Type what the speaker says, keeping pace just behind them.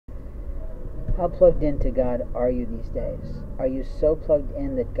How plugged into God are you these days? Are you so plugged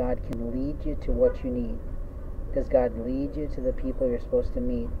in that God can lead you to what you need? Does God lead you to the people you're supposed to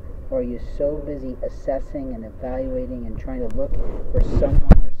meet? Or are you so busy assessing and evaluating and trying to look for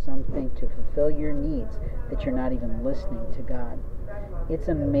someone or something to fulfill your needs that you're not even listening to God? It's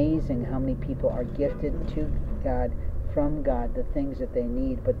amazing how many people are gifted to God, from God, the things that they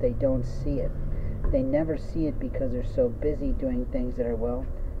need, but they don't see it. They never see it because they're so busy doing things that are, well,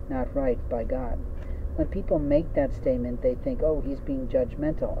 not right by God. When people make that statement, they think, oh, he's being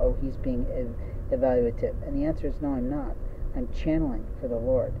judgmental, oh, he's being evaluative. And the answer is, no, I'm not. I'm channeling for the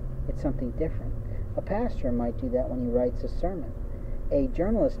Lord. It's something different. A pastor might do that when he writes a sermon. A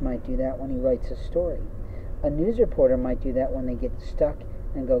journalist might do that when he writes a story. A news reporter might do that when they get stuck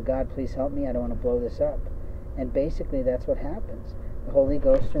and go, God, please help me, I don't want to blow this up. And basically that's what happens. The Holy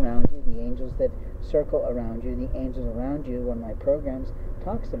Ghost around you, the angels that circle around you, the angels around you, one of my programs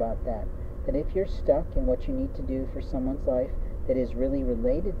talks about that. That if you're stuck in what you need to do for someone's life that is really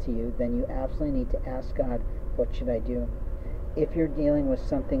related to you, then you absolutely need to ask God, what should I do? If you're dealing with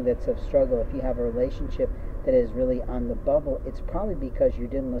something that's of struggle, if you have a relationship that is really on the bubble, it's probably because you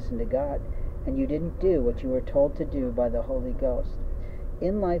didn't listen to God and you didn't do what you were told to do by the Holy Ghost.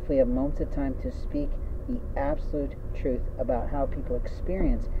 In life, we have moments of time to speak the absolute truth about how people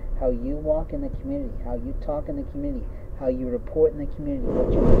experience how you walk in the community, how you talk in the community, how you report in the community,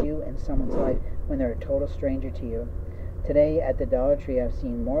 what you do in someone's life when they're a total stranger to you. Today at the Dollar Tree, I've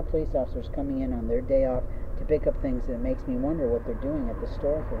seen more police officers coming in on their day off to pick up things that makes me wonder what they're doing at the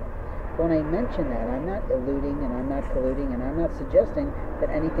store here. But when I mention that, I'm not eluding and I'm not colluding and I'm not suggesting that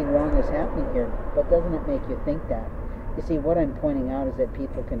anything wrong is happening here, but doesn't it make you think that? You see, what I'm pointing out is that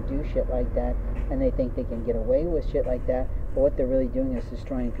people can do shit like that and they think they can get away with shit like that, but what they're really doing is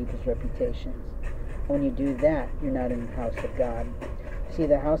destroying people's reputations. When you do that, you're not in the house of God. See,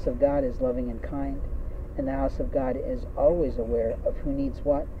 the house of God is loving and kind, and the house of God is always aware of who needs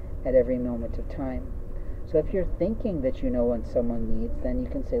what at every moment of time. So if you're thinking that you know what someone needs, then you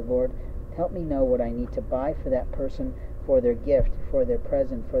can say, Lord, help me know what I need to buy for that person, for their gift, for their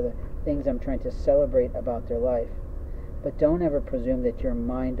present, for the things I'm trying to celebrate about their life. But don't ever presume that your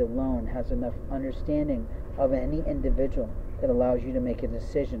mind alone has enough understanding of any individual that allows you to make a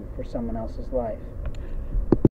decision for someone else's life.